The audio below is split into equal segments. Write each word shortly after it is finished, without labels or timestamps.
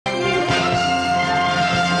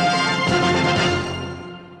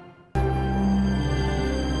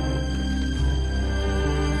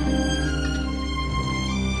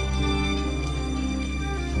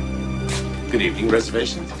Good evening.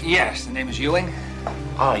 Reservations? Yes, the name is Ewing.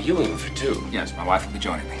 Ah, Ewing for two. Yes, my wife will be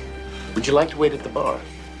joining me. Would you like to wait at the bar?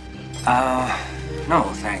 No,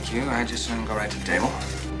 thank you. I just soon go right to the table.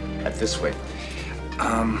 This way.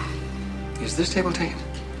 Is this table taken?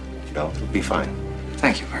 No, it'll be fine.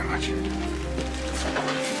 Thank you very much.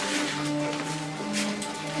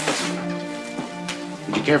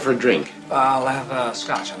 Would you care for a drink? I'll have a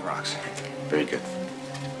scotch on the rocks. Very good.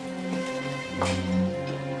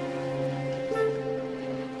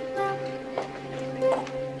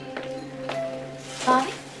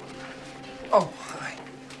 Bobby? Oh, hi.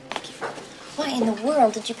 Why in the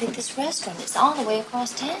world did you pick this restaurant? It's all the way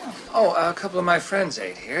across town. Oh, a couple of my friends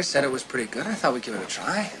ate here, said it was pretty good. I thought we'd give it a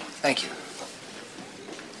try. Thank you.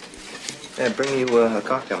 Bring you a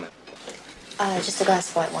cocktail now. Just a glass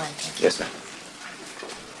of white wine, thank you. Yes, sir.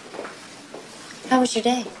 How was your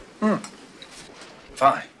day?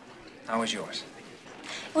 Fine. How was yours?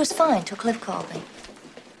 It was fine till Cliff called me.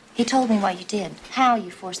 He told me what you did, how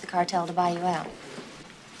you forced the cartel to buy you out.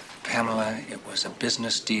 Pamela, it was a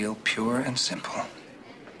business deal, pure and simple.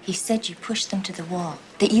 He said you pushed them to the wall,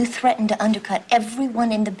 that you threatened to undercut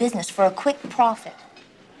everyone in the business for a quick profit.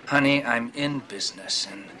 Honey, I'm in business,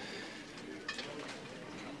 and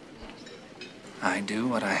I do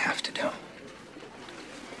what I have to do.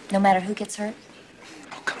 No matter who gets hurt?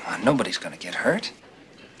 Oh, come on. Nobody's going to get hurt.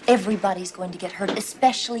 Everybody's going to get hurt,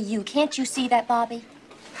 especially you. Can't you see that, Bobby?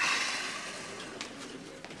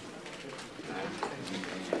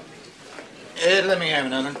 Let me have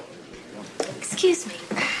another. Excuse me.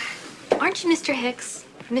 Aren't you Mr. Hicks?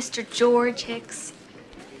 Mr. George Hicks?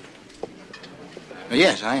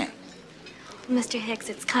 Yes, I am. Mr. Hicks,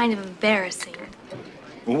 it's kind of embarrassing.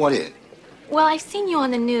 Well, what is it? Well, I've seen you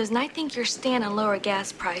on the news, and I think your stand on lower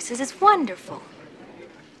gas prices is wonderful.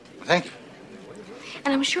 Thank you.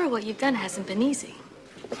 And I'm sure what you've done hasn't been easy.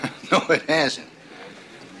 No, it hasn't.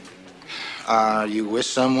 Are you with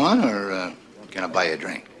someone, or can I buy you a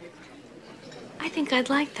drink? I think I'd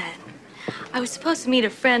like that. I was supposed to meet a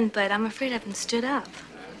friend, but I'm afraid I haven't stood up.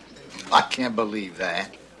 I can't believe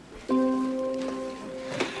that.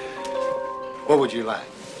 What would you like?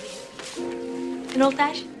 An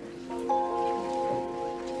old-fashioned?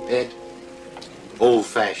 Ed?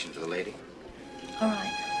 Old-fashioned for the lady. All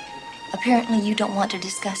right. Apparently you don't want to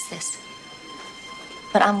discuss this.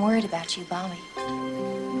 But I'm worried about you, Bobby.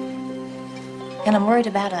 And I'm worried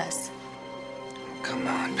about us. Come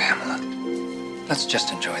on, Pamela. Let's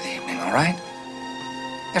just enjoy the evening, all right?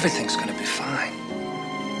 Everything's going to be fine.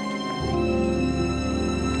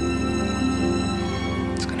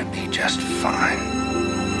 It's going to be just fine.